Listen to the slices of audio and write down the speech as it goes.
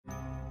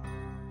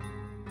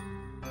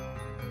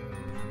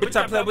Bitch,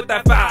 I play with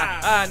that fire.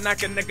 I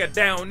knock a nigga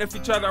down. If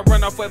you try to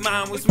run off with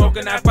mine, we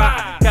smoking that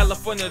fire.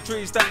 California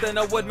trees stuffed in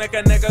the wood, make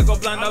a nigga go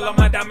blind. All of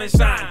my diamonds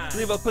shine.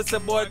 Leave a pussy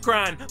boy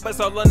crying. Bust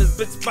all on this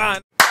bitch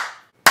spine.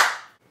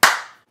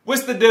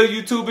 What's the deal,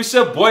 YouTube? It's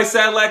your boy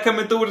Satellite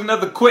coming through with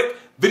another quick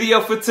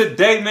video for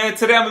today, man.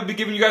 Today I'm gonna be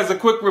giving you guys a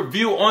quick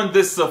review on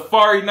this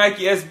Safari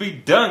Nike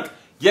SB Dunk.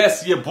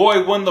 Yes, your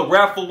boy won the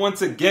raffle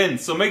once again.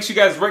 So make sure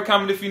you guys rate,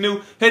 comment if you're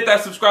new. Hit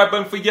that subscribe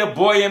button for your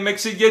boy and make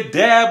sure you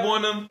dab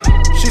on him.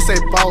 She say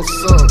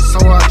boss up, so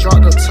I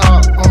dropped the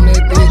top on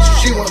that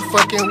bitch. She wasn't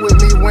fucking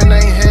with me when they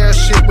ain't had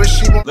shit, but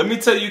she want. Let me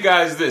tell you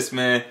guys this,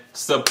 man.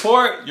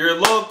 Support your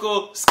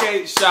local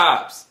skate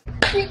shops.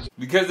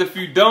 Because if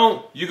you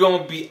don't, you're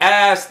gonna be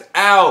assed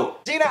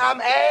out. Gina,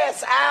 I'm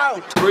ass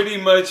out. Pretty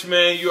much,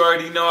 man, you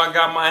already know I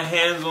got my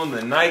hands on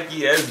the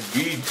Nike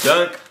SB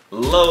Dunk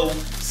Low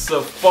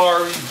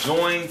Safari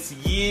joints.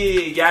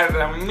 Yeah, you got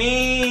what I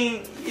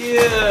mean?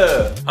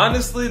 Yeah.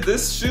 Honestly,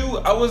 this shoe,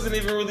 I wasn't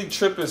even really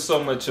tripping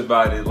so much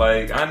about it.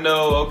 Like, I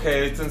know,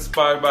 okay, it's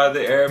inspired by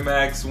the Air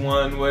Max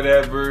 1,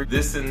 whatever,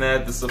 this and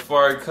that, the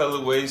Safari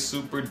colorway,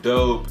 super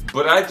dope.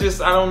 But I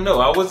don't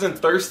know, I wasn't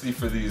thirsty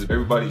for these.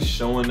 Everybody's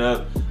showing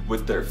up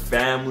with their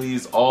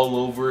families all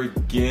over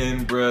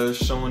again, bruh,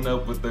 showing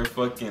up with their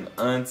fucking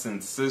aunts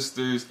and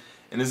sisters.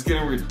 And it's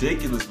getting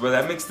ridiculous, bro.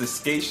 That makes the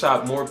skate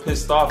shop more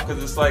pissed off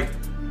because it's like,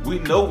 we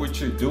know what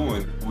you're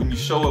doing. When you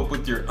show up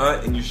with your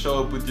aunt and you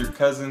show up with your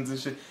cousins and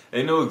shit,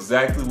 they know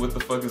exactly what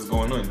the fuck is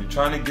going on. You're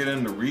trying to get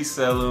them to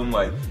resell them,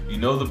 like, you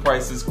know the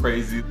price is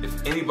crazy.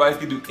 If anybody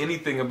could do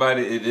anything about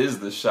it, it is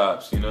the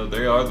shops. You know,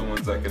 they are the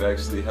ones that could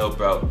actually help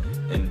out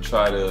and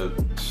try to,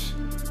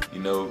 you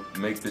know,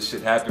 make this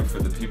shit happen for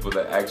the people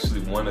that actually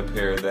want a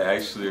pair, that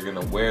actually are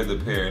gonna wear the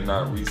pair and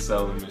not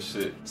resell them and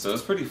shit. So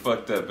it's pretty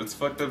fucked up. It's a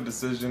fucked up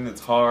decision. It's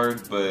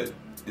hard, but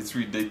it's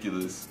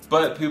ridiculous.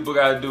 But people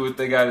gotta do what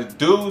they gotta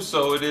do,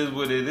 so it is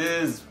what it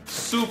is.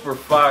 Super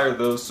fire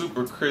though,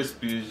 super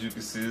crispy as you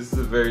can see. This is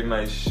a very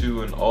nice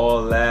shoe and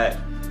all that.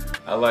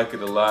 I like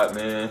it a lot,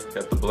 man.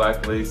 Got the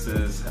black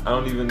laces. I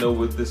don't even know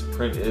what this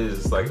print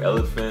is. It's like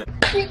elephant.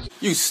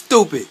 You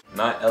stupid.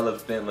 Not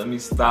elephant. Let me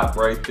stop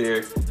right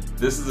there.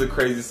 This is a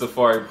crazy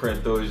Safari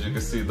print though, as you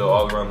can see though,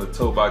 all around the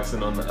toe box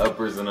and on the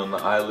uppers and on the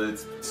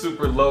eyelids.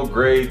 Super low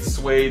grade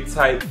suede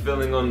type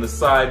feeling on the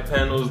side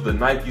panels. The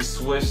Nike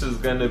swoosh is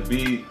gonna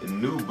be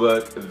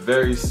nubuck,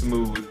 very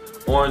smooth.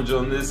 Orange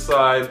on this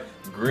side,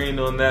 green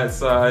on that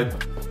side.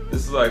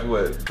 This is like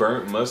what,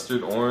 burnt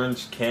mustard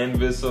orange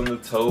canvas on the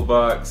toe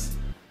box.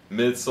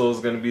 Midsole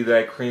is gonna be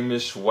that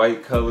creamish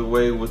white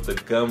colorway with the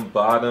gum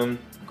bottom.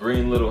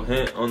 Green little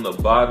hint on the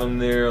bottom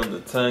there. On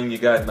the tongue you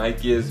got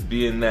Nike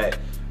SB in that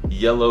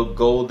yellow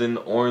golden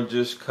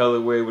orangish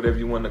colorway, whatever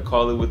you want to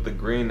call it, with the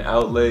green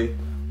outlay.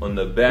 On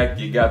the back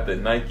you got the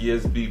Nike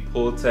SB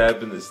pull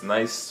tab in this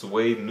nice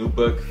suede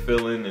nubuck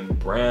feeling in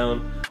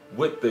brown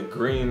with the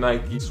green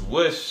Nike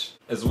swoosh,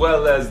 as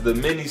well as the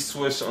mini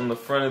swoosh on the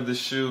front of the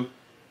shoe.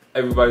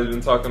 Everybody's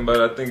been talking about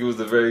it. I think it was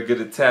a very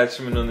good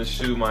attachment on the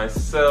shoe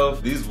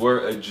myself. These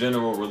were a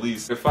general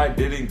release. If I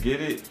didn't get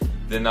it,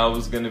 then I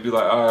was gonna be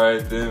like,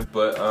 alright then.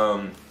 But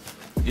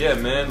yeah,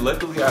 man,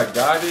 luckily I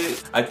got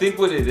it. I think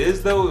what it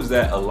is though is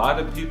that a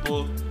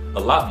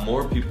lot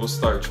more people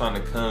start trying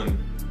to come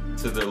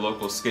to their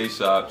local skate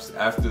shops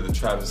after the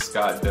Travis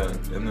Scott dunk.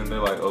 And then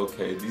they're like,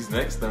 okay, these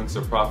next dunks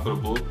are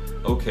profitable.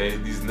 Okay,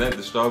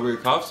 the strawberry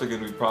cops are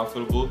gonna be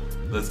profitable.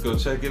 Let's go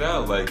check it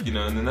out. Like, you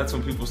know, and then that's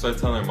when people start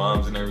telling their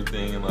moms and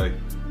everything, and like,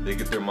 they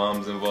get their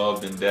moms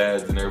involved and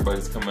dads, and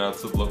everybody's coming out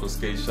to the local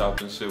skate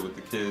shop and shit with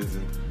the kids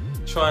and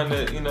trying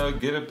to, you know,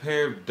 get a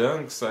pair of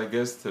dunks, I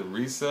guess, to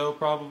resell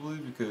probably,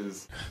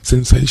 because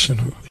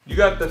sensational. You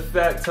got the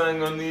fat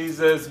tongue on these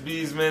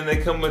SBs, man. They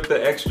come with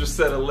the extra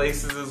set of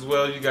laces as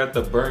well. You got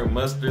the burnt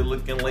mustard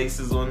looking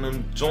laces on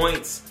them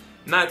joints.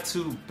 Not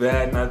too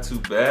bad, not too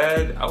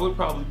bad. I would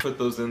probably put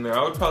those in there.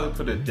 I would probably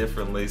put a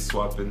different lace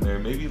swap in there.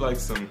 Maybe like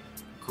some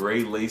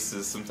gray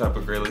laces, some type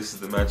of gray laces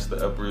to match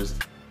the uppers.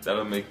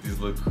 That'll make these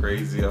look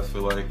crazy, I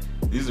feel like.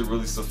 These are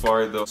really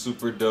Safari though,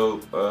 super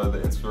dope.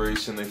 The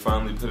inspiration, they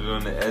finally put it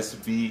on the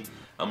SB.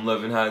 I'm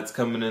loving how it's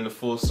coming in a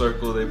full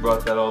circle. They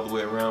brought that all the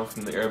way around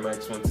from the Air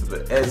Max 1 to the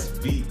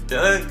SB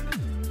Dunk.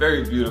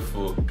 Very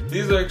beautiful.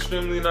 These are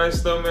extremely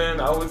nice though,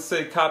 man. I would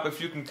say cop if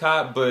you can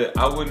cop, but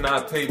I would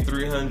not pay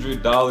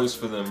 $300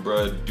 for them,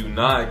 bruh. Do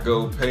not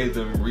go pay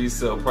them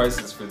resale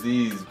prices for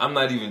these. I'm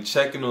not even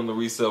checking on the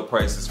resale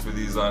prices for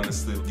these,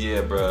 honestly.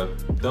 Yeah,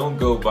 bruh. Don't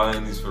go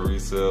buying these for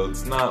resale.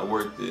 It's not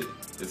worth it.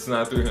 It's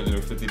not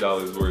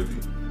 $350 worthy.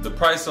 The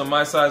price on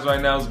my size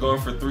right now is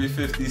going for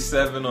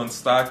 $357 on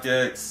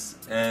StockX,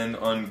 and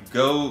on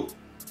GOAT,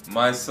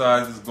 my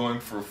size is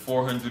going for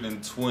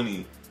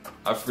 $420.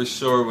 I for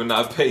sure would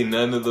not pay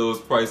none of those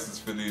prices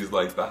for these.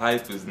 Like, the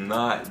hype is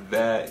not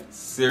that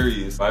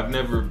serious. I've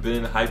never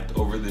been hyped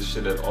over this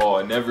shit at all.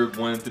 I never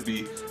wanted to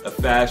be a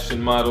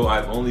fashion model.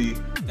 I've only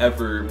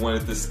ever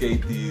wanted to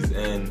skate these,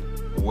 and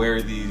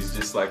wear these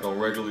just like on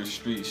regular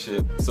street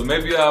shit. So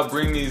maybe I'll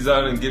bring these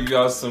out and give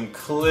y'all some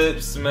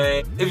clips,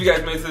 man. If you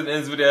guys made it to the end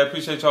of the video, I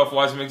appreciate y'all for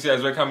watching. Make sure you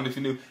guys rate, comment if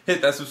you're new.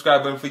 Hit that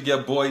subscribe button for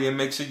your boy and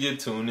make sure you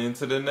tune in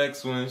to the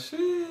next one.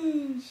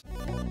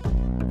 Sheesh.